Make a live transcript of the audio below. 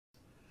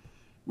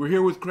We're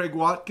here with Craig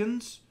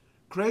Watkins.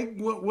 Craig,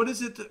 what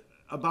is it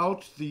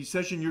about the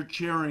session you're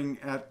chairing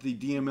at the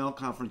DML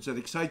conference that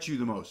excites you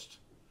the most?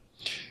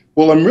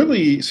 Well, I'm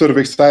really sort of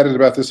excited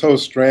about this whole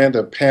strand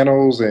of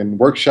panels and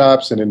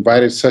workshops and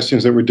invited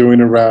sessions that we're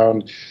doing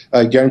around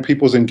young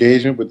people's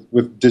engagement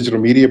with digital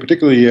media,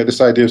 particularly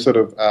this idea of sort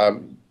of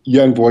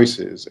young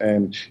voices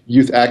and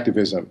youth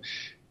activism.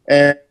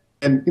 And,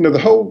 the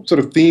whole sort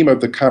of theme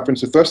of the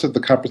conference, the thrust of the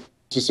conference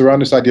is around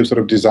this idea of sort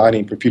of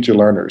designing for future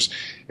learners.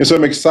 And so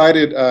I'm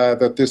excited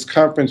that this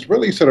conference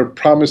really sort of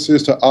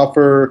promises to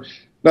offer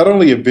not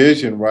only a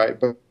vision, right,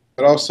 but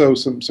also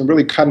some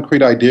really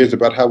concrete ideas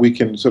about how we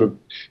can sort of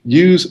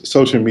use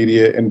social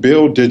media and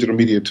build digital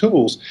media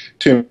tools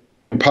to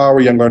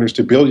empower young learners,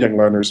 to build young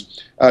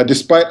learners.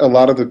 Despite a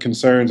lot of the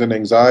concerns and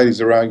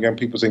anxieties around young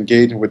people's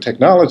engagement with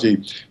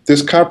technology,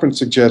 this conference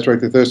suggests, right,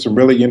 that there's some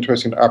really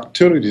interesting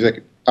opportunities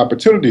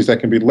that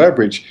can be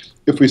leveraged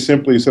if we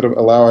simply sort of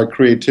allow our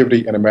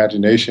creativity and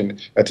imagination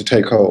to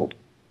take hold.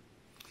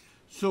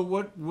 So,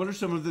 what are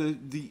some of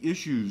the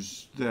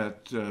issues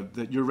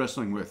that you're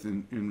wrestling with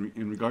in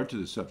regard to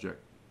this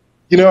subject?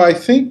 I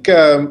think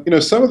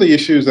some of the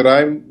issues that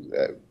I'm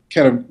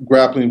kind of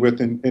grappling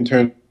with in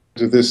terms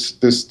of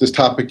this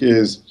topic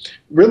is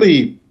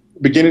really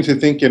beginning to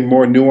think in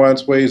more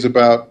nuanced ways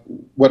about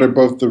what are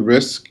both the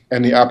risks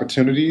and the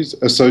opportunities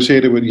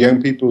associated with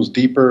young people's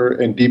deeper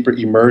and deeper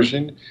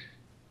immersion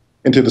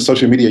into the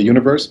social media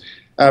universe.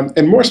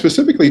 And more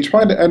specifically,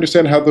 trying to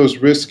understand how those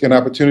risks and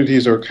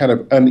opportunities are kind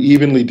of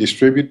unevenly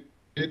distributed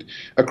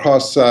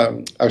across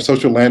our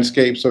social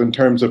landscape. So in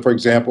terms of, for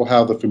example,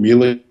 how the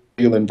familial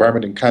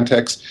environment and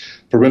context,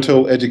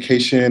 parental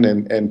education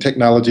and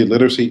technology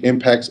literacy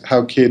impacts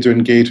how kids are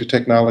engaged with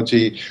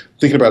technology,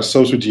 thinking about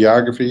social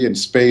geography and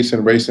space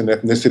and race and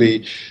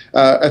ethnicity.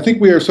 I think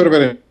we are sort of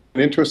at an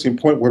interesting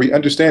point where we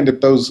understand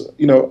that those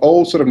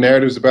old sort of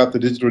narratives about the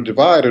digital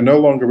divide are no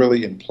longer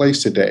really in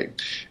place today,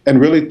 and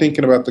really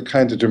thinking about the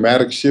kinds of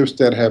dramatic shifts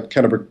that have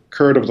kind of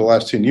occurred over the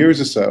last 10 years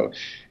or so,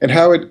 and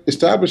how it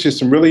establishes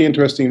some really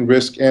interesting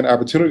risks and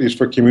opportunities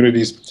for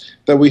communities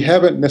that we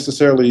haven't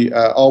necessarily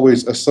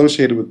always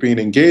associated with being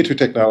engaged with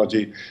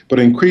technology, but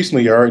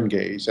increasingly are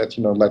engaged. That's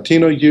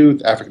Latino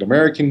youth, African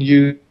American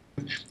youth,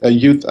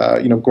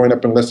 growing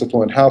up in less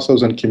affluent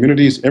households and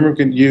communities,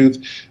 immigrant youth,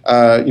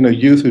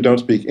 youth who don't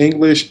speak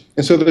English.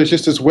 And so there's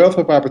just this wealth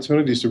of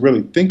opportunities to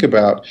really think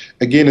about,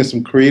 again, in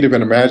some creative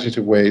and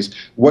imaginative ways,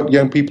 what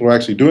young people are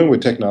actually doing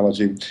with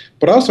technology,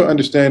 but also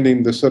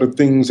understanding the sort of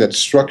things that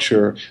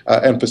structure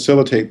and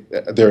facilitate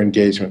their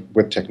engagement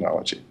with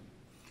technology.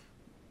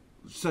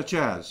 Such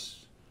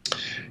as?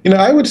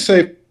 I would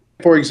say,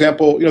 for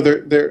example,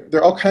 there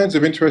are all kinds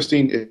of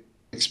interesting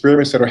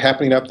experiments that are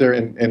happening out there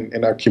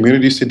in our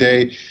communities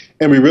today,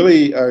 and we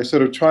really are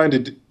sort of trying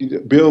to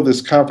build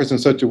this conference in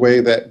such a way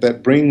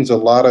that brings a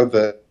lot of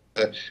the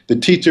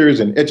teachers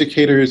and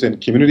educators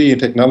and community and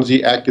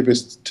technology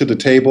activists to the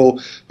table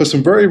for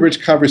some very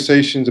rich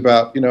conversations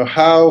about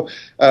how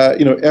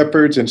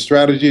efforts and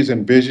strategies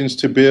and visions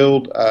to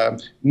build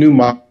new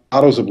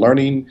models of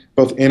learning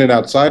both in and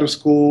outside of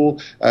school,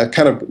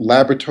 kind of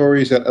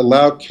laboratories that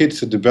allow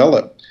kids to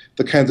develop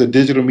the kinds of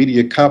digital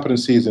media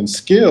competencies and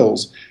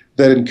skills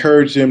that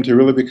encourage them to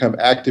really become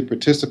active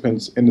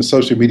participants in the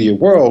social media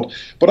world,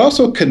 but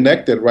also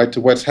connect it right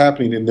to what's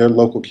happening in their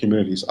local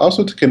communities.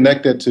 Also to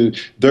connect it to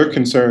their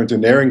concerns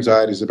and their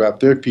anxieties about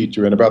their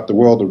future and about the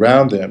world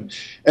around them.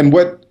 And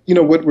what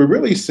we're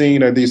really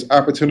seeing are these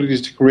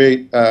opportunities to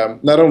create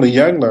not only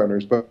young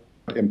learners, but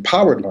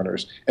empowered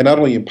learners, and not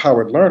only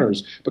empowered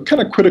learners, but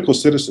kind of critical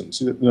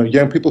citizens,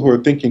 young people who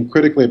are thinking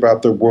critically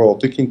about their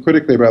world, thinking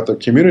critically about their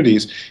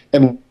communities,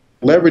 and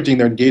leveraging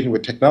their engagement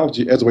with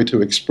technology as a way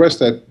to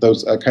express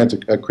those kinds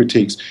of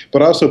critiques,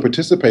 but also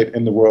participate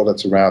in the world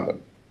that's around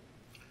them.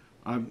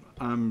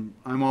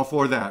 I'm all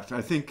for that.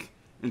 I think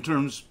in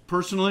terms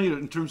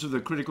of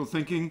the critical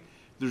thinking,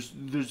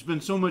 there's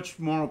been so much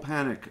moral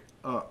panic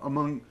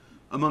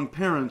among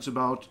parents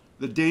about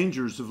the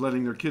dangers of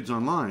letting their kids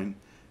online,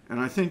 and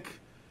I think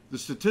the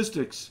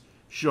statistics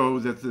show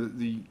that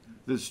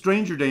the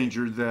stranger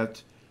danger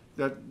that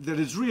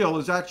is real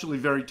is actually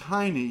very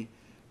tiny,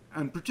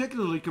 and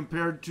particularly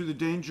compared to the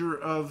danger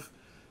of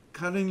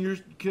cutting your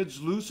kids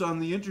loose on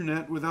the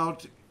internet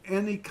without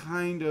any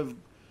kind of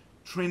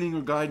training or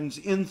guidance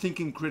in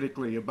thinking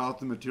critically about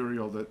the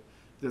material that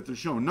they're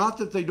shown. Not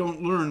that they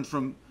don't learn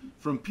from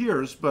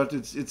peers, but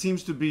it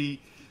seems to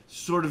be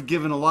sort of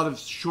given a lot of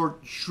short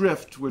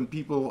shrift when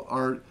people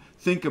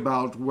think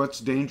about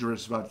what's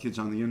dangerous about kids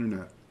on the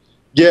internet.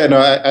 Yeah, no,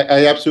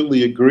 I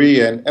absolutely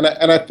agree, and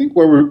I think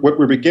what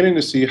we're beginning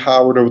to see,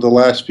 Howard, over the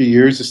last few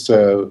years or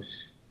so,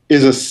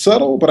 is a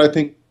subtle but I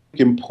think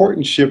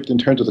important shift in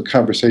terms of the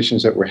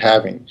conversations that we're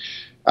having.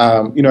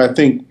 I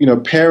think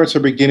parents are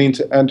beginning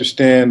to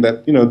understand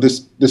that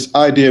this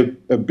idea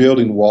of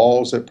building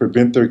walls that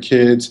prevent their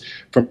kids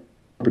from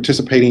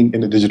participating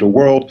in the digital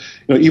world.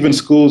 Even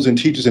schools and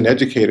teachers and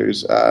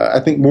educators,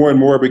 I think more and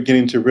more are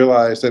beginning to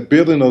realize that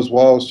building those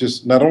walls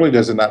just not only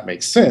does it not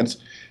make sense,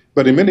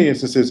 but in many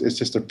instances it's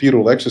just a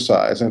futile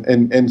exercise.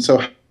 And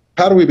so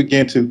how do we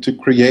begin to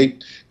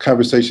create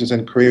conversations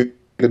and create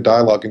a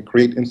dialogue and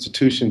create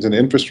institutions and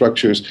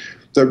infrastructures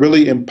that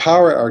really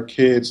empower our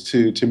kids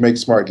to make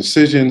smart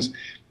decisions,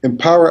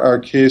 empower our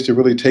kids to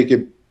really take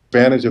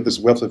advantage of this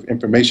wealth of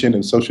information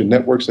and social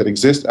networks that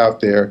exist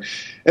out there.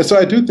 And so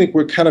I do think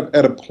we're kind of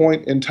at a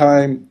point in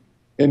time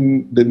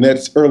in the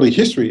net's early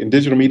history, in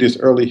digital media's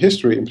early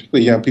history, and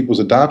particularly young people's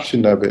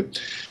adoption of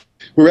it.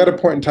 We're at a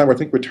point in time where I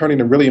think we're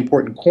turning a really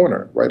important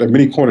corner, right? There are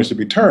many corners to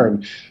be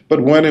turned,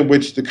 but one in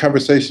which the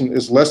conversation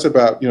is less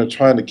about,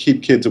 trying to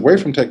keep kids away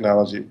from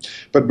technology,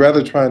 but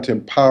rather trying to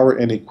empower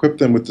and equip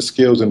them with the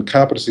skills and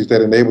competencies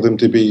that enable them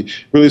to be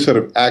really sort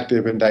of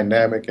active and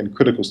dynamic and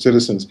critical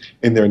citizens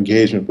in their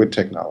engagement with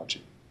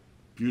technology.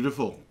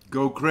 Beautiful.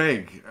 Go,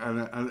 Craig.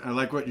 I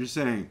like what you're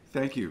saying.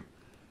 Thank you.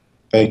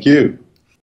 Thank you.